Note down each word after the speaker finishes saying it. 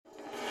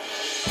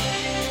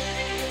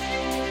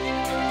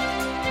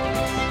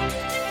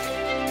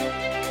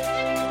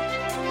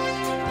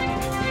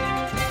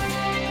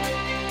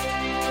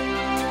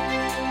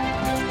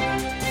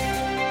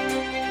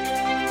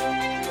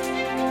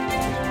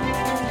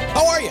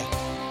How are you?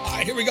 All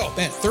right, here we go.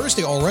 Man,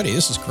 Thursday already.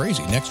 This is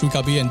crazy. Next week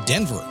I'll be in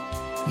Denver.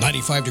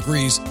 95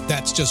 degrees.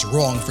 That's just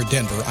wrong for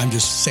Denver. I'm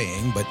just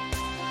saying. But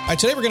all right,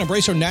 today we're going to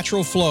embrace our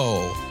natural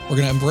flow. We're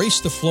going to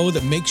embrace the flow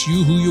that makes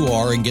you who you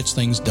are and gets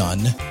things done.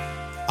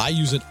 I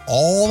use it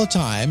all the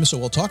time. So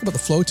we'll talk about the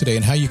flow today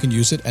and how you can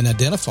use it and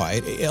identify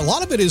it. A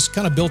lot of it is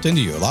kind of built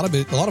into you. A lot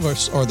of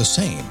us are the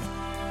same.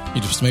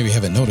 You just maybe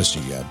haven't noticed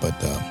it yet, but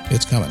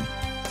it's coming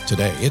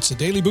today. It's a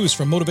daily boost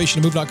from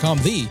motivationtomove.com,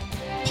 the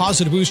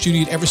positive boost you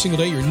need every single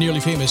day. You're nearly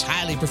famous,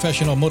 highly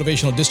professional,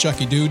 motivational disc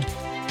jockey dude.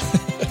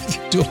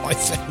 Doing my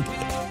thing.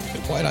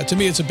 Why not? To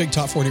me, it's a big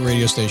top 40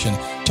 radio station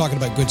talking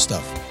about good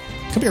stuff.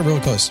 Come here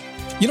really close.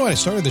 You know, I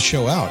started the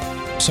show out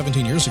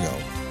 17 years ago.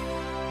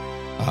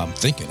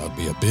 Thinking I'd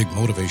be a big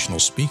motivational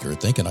speaker,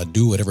 thinking I'd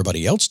do what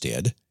everybody else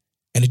did.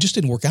 And it just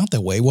didn't work out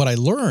that way. What I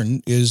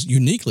learned is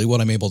uniquely what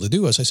I'm able to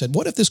do is I said,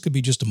 what if this could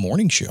be just a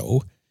morning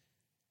show?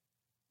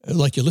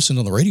 Like you listen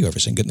on the radio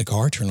every single, get in the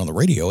car, turn on the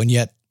radio, and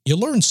yet you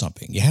learned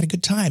something. You had a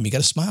good time. You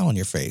got a smile on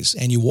your face,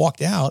 and you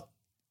walked out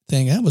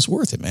thinking, that was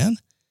worth it, man.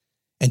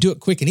 And do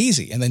it quick and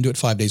easy, and then do it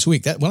 5 days a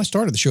week. When I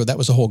started the show, that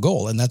was the whole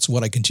goal, and that's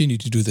what I continue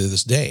to do to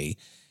this day.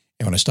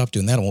 And when I stop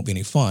doing that, it won't be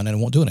any fun, and I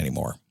won't do it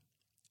anymore.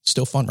 It's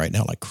still fun right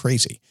now, like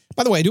crazy.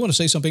 By the way, I do want to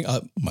say something.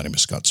 My name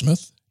is Scott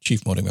Smith,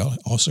 Chief Motivational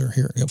Officer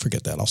here. Don't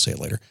forget that. I'll say it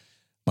later.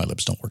 My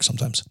lips don't work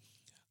sometimes.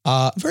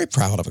 Very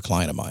proud of a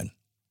client of mine.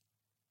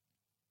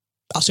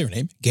 I'll say her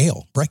name,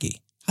 Gail Brecky.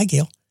 Hi,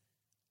 Gail.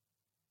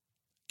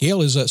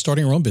 Gail is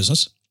starting her own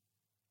business,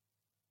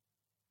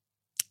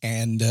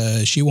 and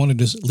she wanted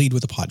to lead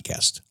with a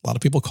podcast. A lot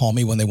of people call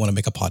me when they want to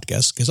make a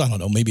podcast because, I don't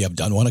know, maybe I've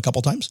done one a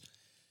couple times.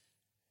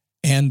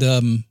 And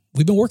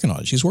we've been working on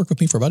it. She's worked with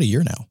me for about a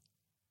year now.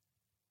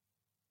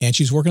 And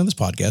she's working on this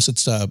podcast.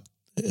 It's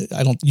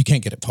you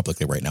can't get it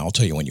publicly right now. I'll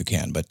tell you when you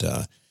can, but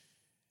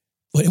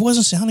it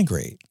wasn't sounding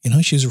great. You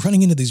know, she was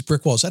running into these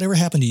brick walls. That ever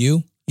happened to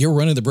you? You ever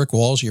run into the brick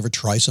walls? You ever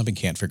try something,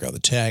 can't figure out the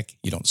tech?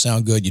 You don't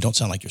sound good. You don't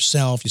sound like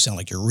yourself. You sound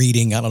like you're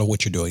reading. I don't know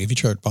what you're doing. If you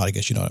try a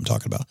podcast, you know what I'm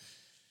talking about.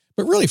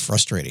 But really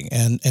frustrating.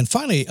 And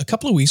finally, a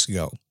couple of weeks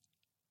ago,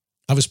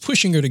 I was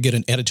pushing her to get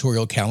an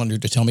editorial calendar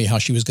to tell me how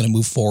she was going to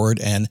move forward.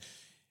 And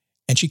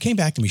she came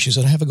back to me. She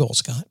said, I have a goal,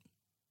 Scott.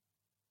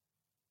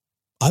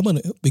 I'm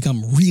going to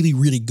become really,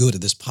 really good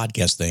at this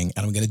podcast thing,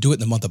 and I'm going to do it in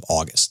the month of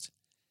August.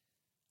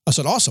 I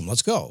said, awesome,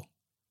 let's go.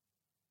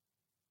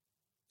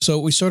 So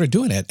we started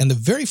doing it, and the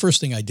very first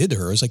thing I did to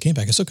her is I came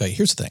back. I said, okay,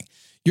 here's the thing.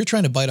 You're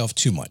trying to bite off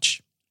too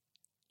much.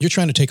 You're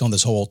trying to take on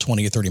this whole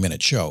 20 or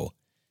 30-minute show.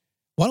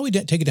 Why don't we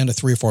take it down to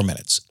 3 or 4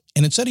 minutes?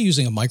 And instead of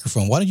using a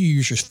microphone, why don't you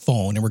use your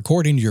phone and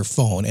record into your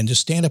phone and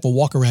just stand up and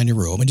walk around your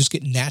room and just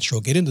get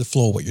natural, get into the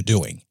flow of what you're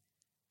doing,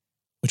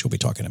 which we'll be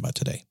talking about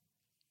today.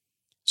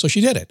 So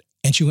she did it.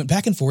 And she went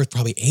back and forth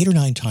probably 8 or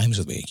 9 times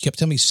with me. She kept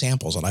telling me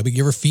samples, and I would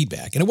give her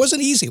feedback. And it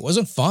wasn't easy. It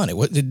wasn't fun.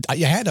 I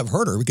had to have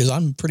heard her because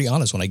I'm pretty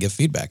honest when I give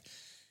feedback.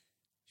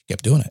 She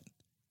kept doing it.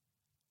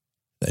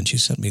 Then she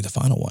sent me the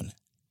final one.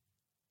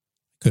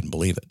 Couldn't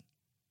believe it.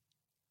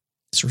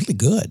 It's really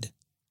good.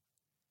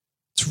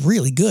 It's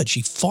really good.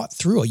 She fought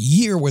through a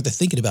year worth of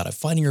thinking about it,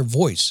 finding her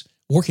voice,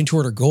 working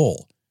toward her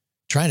goal,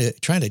 trying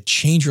to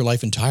change her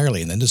life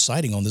entirely, and then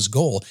deciding on this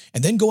goal,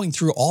 and then going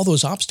through all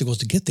those obstacles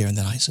to get there. And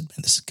then I said,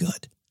 man, this is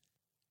good.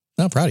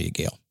 I'm proud of you,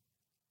 Gail.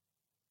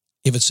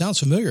 If it sounds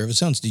familiar, if it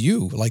sounds to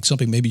you like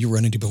something maybe you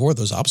run into before,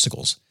 those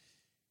obstacles,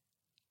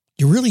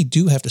 you really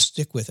do have to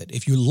stick with it.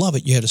 If you love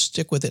it, you have to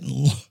stick with it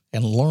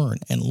and learn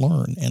and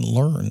learn and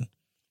learn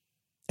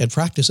and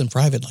practice in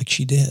private like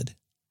she did.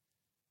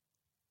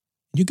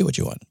 You get what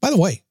you want. By the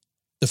way,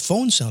 the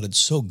phone sounded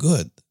so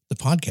good, the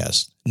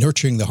podcast,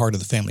 Nurturing the Heart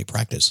of the Family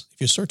Practice. If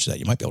you search that,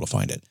 you might be able to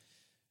find it.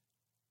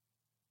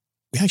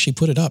 We actually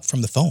put it up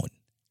from the phone,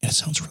 and it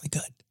sounds really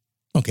good.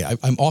 Okay,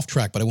 I'm off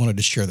track, but I wanted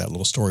to share that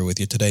little story with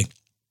you today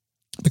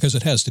because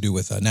it has to do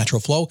with natural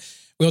flow.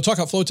 We'll talk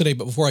about flow today,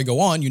 but before I go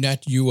on, you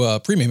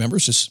premium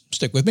members, just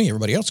stick with me.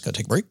 Everybody else, got to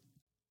take a break.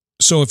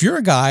 So if you're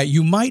a guy,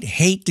 you might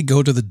hate to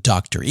go to the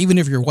doctor, even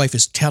if your wife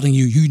is telling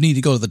you need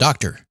to go to the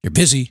doctor. You're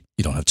busy,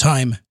 you don't have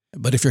time.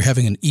 But if you're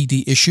having an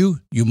ED issue,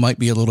 you might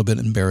be a little bit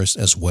embarrassed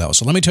as well.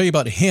 So let me tell you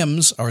about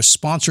Hims, our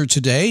sponsor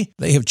today.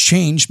 They have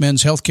changed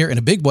men's healthcare in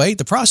a big way.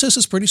 The process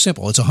is pretty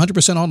simple. It's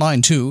 100%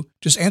 online too.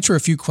 Just answer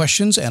a few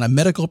questions and a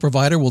medical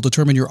provider will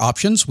determine your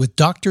options with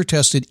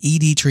doctor-tested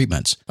ED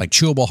treatments like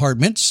chewable hard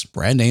mints,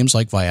 brand names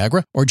like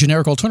Viagra, or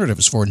generic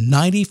alternatives for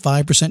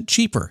 95%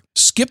 cheaper.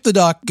 Skip the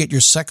doc, get your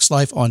sex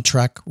life on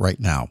track right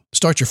now.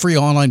 Start your free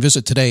online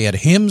visit today at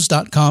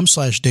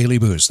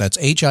hims.com/dailyboost. That's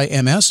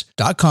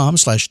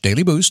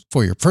HIMS.com/dailyboost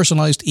for your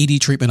personalized ED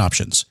treatment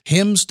options.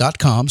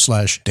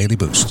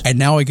 hims.com/dailyboost. And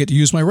now I get to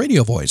use my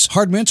radio voice.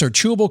 Hard mints are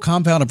chewable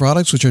compounded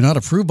products which are not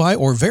approved by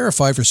or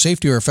verified for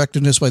safety or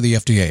effectiveness by the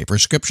FDA.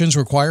 Prescriptions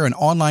require an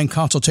online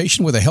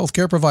consultation with a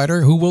healthcare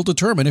provider who will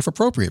determine if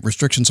appropriate.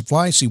 Restrictions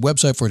apply. See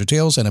website for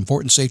details and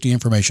important safety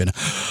information.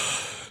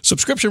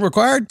 Subscription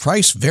required.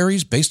 Price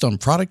varies based on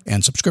product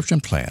and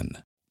subscription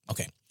plan.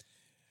 Okay.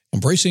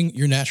 Embracing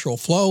your natural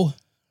flow.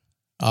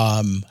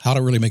 how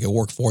to really make it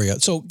work for you.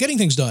 So getting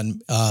things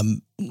done,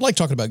 like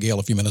talking about Gail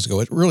a few minutes ago,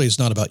 it really is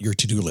not about your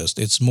to-do list.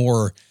 It's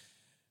more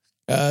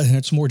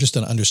just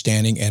an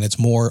understanding, and it's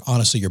more,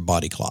 honestly, your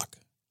body clock.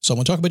 So I'm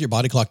going to talk about your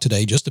body clock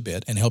today just a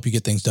bit and help you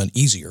get things done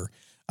easier.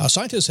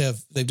 Scientists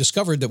they've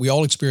discovered that we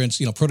all experience,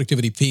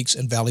 productivity peaks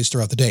and valleys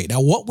throughout the day. Now,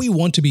 what we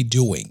want to be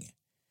doing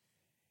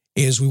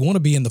is we want to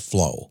be in the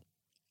flow.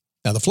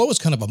 Now, the flow is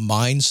kind of a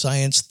mind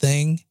science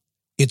thing.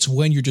 It's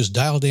when you're just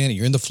dialed in and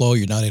you're in the flow,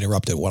 you're not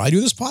interrupted. When I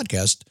do this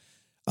podcast,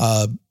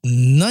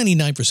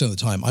 99% of the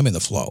time, I'm in the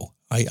flow.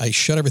 I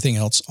shut everything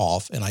else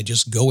off and I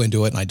just go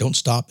into it and I don't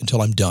stop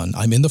until I'm done.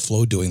 I'm in the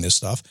flow doing this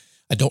stuff.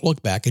 I don't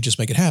look back. I just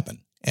make it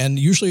happen. And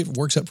usually it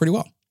works out pretty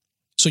well.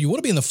 So you want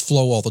to be in the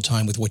flow all the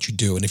time with what you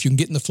do. And if you can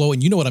get in the flow,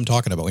 and you know what I'm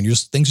talking about, when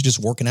things are just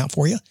working out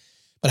for you.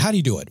 But how do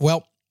you do it?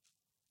 Well,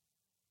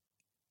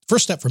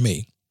 first step for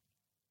me,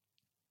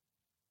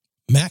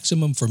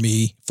 maximum for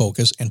me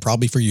focus, and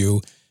probably for you,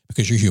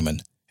 because you're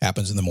human,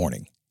 happens in the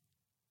morning.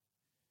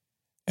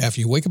 After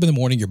you wake up in the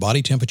morning, your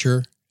body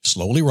temperature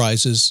slowly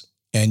rises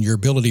and your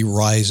ability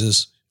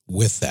rises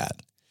with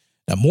that.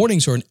 Now,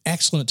 mornings are an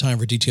excellent time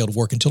for detailed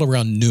work until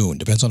around noon.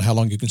 Depends on how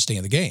long you can stay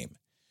in the game.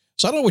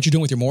 So I don't know what you're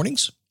doing with your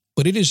mornings,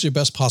 but it is your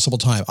best possible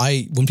time.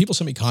 When people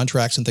send me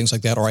contracts and things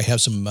like that, or I have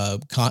some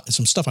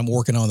stuff I'm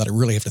working on that I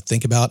really have to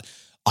think about,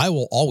 I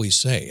will always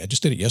say, I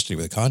just did it yesterday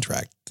with a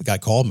contract. The guy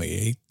called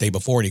me the day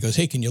before and he goes,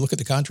 "Hey, can you look at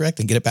the contract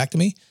and get it back to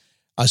me?"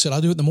 I said,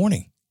 "I'll do it in the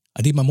morning.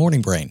 I need my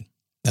morning brain."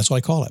 That's what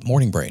I call it,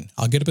 morning brain.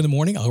 I'll get up in the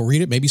morning. I'll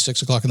read it, maybe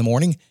 6 o'clock in the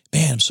morning.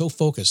 Man, I'm so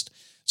focused.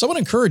 So I want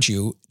to encourage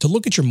you to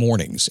look at your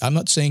mornings. I'm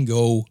not saying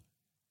go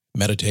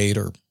meditate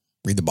or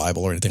read the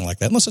Bible or anything like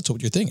that, unless that's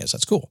what your thing is.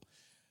 That's cool.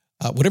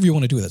 Whatever you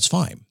want to do, that's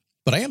fine.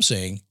 But I am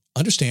saying,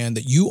 understand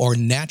that you are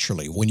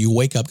naturally, when you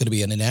wake up, going to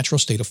be in a natural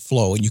state of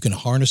flow, and you can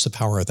harness the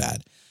power of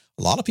that.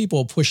 A lot of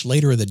people push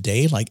later in the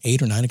day, like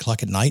 8 or 9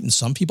 o'clock at night, and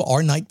some people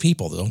are night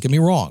people. Don't get me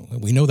wrong.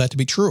 We know that to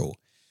be true.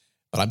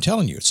 But I'm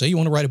telling you, say you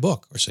want to write a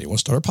book, or say you want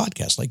to start a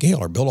podcast like Gail,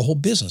 or build a whole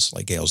business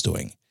like Gail's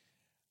doing,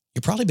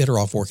 you're probably better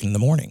off working in the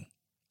morning.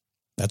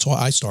 That's why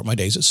I start my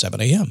days at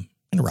 7 a.m.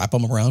 and wrap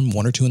them around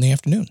 1 or 2 in the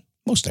afternoon,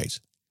 most days.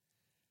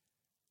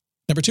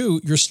 Number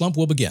 2, your slump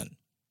will begin.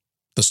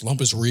 The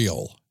slump is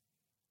real.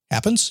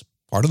 Happens,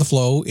 part of the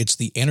flow. It's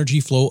the energy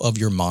flow of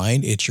your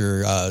mind. It's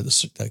your,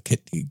 it's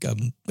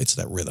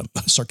that rhythm.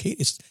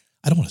 Circadian.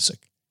 I don't want to say,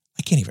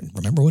 I can't even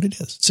remember what it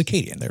is.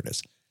 Circadian, there it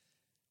is.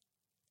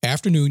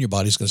 Afternoon, your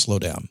body's going to slow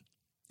down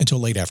until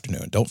late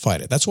afternoon. Don't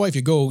fight it. That's why if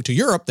you go to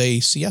Europe,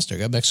 they siesta.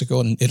 Got Mexico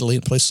and Italy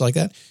and places like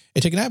that.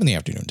 They take a nap in the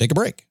afternoon. Take a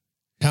break.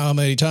 How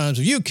many times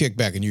have you kicked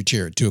back in your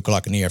chair at 2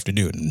 o'clock in the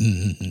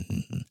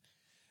afternoon?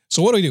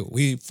 So what do?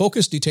 We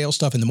focus detail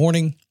stuff in the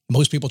morning.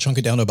 Most people chunk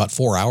it down to about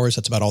 4 hours.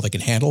 That's about all they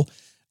can handle.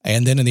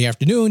 And then in the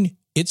afternoon,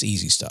 it's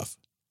easy stuff.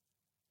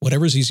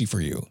 Whatever's easy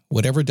for you.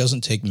 Whatever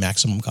doesn't take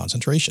maximum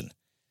concentration.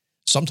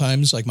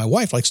 Sometimes, like my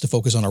wife likes to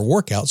focus on her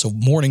workout, so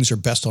mornings are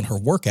best on her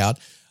workout.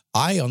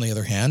 I, on the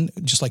other hand,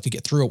 just like to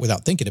get through it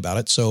without thinking about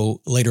it,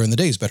 so later in the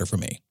day is better for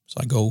me. So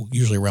I go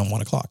usually around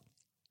 1 o'clock.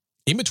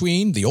 In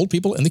between the old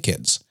people and the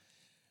kids.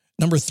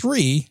 Number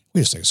 3,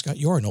 wait a second, Scott,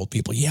 you're an old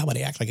people. Yeah, but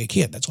I act like a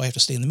kid. That's why I have to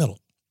stay in the middle.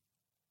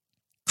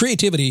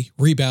 Creativity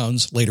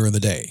rebounds later in the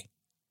day.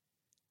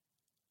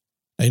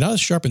 Now, you're not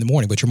as sharp in the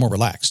morning, but you're more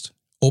relaxed,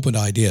 open to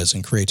ideas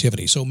and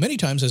creativity. So many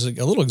times, as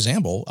a little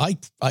example,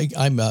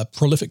 I'm a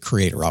prolific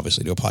creator,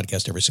 obviously, do a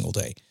podcast every single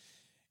day.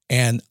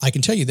 And I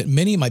can tell you that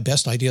many of my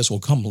best ideas will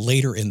come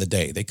later in the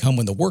day. They come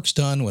when the work's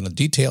done, when the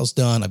detail's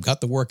done. I've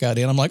got the workout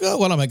in. I'm like, oh,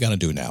 what am I going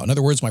to do now? In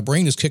other words, my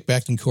brain is kicked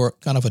back in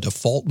kind of a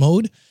default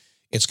mode.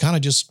 It's kind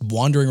of just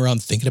wandering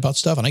around thinking about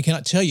stuff. And I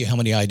cannot tell you how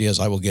many ideas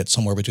I will get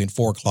somewhere between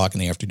 4 o'clock in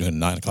the afternoon and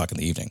 9 o'clock in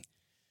the evening.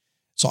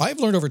 So I've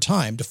learned over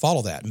time to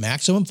follow that.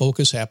 Maximum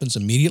focus happens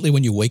immediately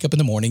when you wake up in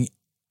the morning.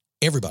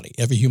 Every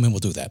human will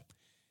do that.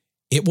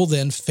 It will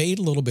then fade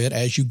a little bit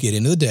as you get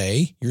into the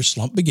day. Your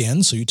slump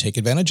begins, so you take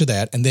advantage of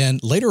that. And then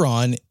later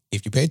on,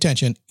 if you pay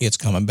attention, it's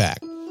coming back.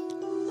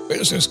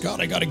 Wait a second, Scott,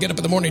 I got to get up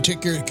in the morning,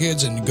 take care of the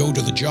kids, and go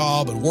to the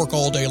job and work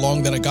all day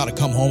long. Then I got to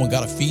come home and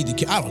got to feed the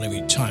kids. I don't have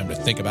any time to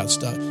think about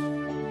stuff.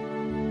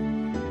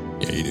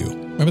 Yeah, you do.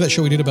 Remember that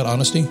show we did about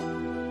honesty?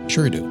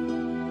 Sure you do.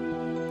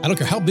 I don't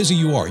care how busy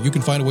you are. You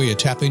can find a way to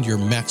tap into your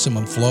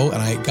maximum flow,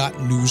 and I got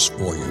news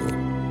for you.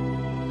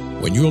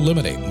 When you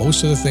eliminate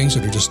most of the things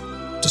that are just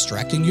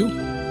distracting you,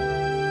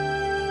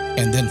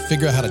 and then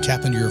figure out how to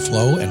tap into your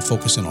flow and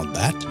focus in on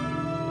that,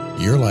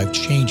 your life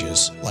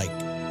changes like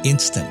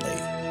instantly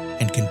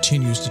and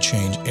continues to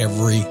change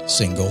every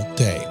single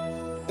day.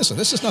 Listen,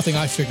 this is nothing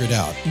I figured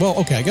out. Well,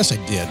 okay, I guess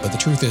I did, but the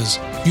truth is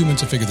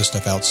humans have figured this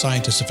stuff out.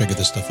 Scientists have figured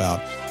this stuff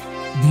out.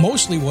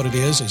 Mostly what it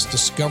is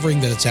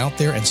discovering that it's out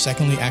there, and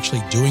secondly,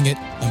 actually doing it,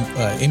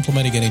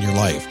 implementing it in your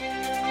life.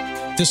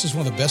 This is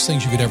one of the best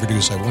things you could ever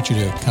do, so I want you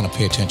to kind of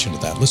pay attention to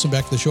that. Listen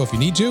back to the show if you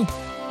need to,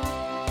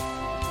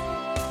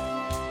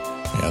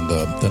 and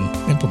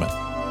then implement.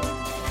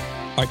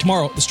 All right,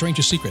 tomorrow, The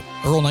Strangest Secret.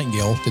 Earl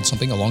Nightingale did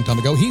something a long time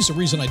ago. He's the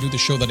reason I do the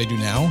show that I do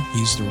now.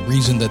 He's the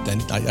reason that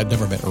I've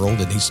never met Earl,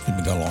 and he's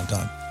been gone a long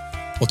time.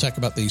 We'll talk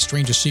about the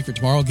strangest secret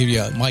tomorrow. I'll give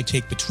you my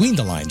take between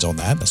the lines on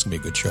that. That's going to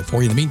be a good show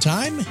for you. In the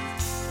meantime,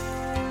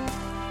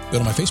 go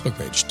to my Facebook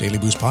page,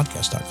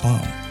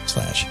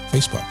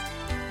 dailyboostpodcast.com/Facebook.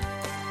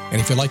 And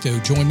if you'd like to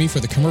join me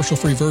for the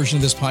commercial-free version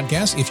of this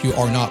podcast, if you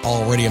are not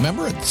already a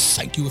member, and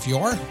thank you if you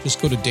are,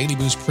 just go to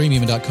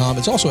dailyboostpremium.com.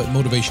 It's also at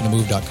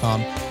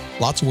motivationtomove.com.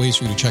 Lots of ways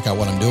for you to check out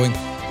what I'm doing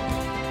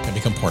and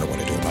become part of what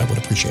I do. I would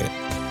appreciate it.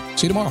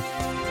 See you tomorrow.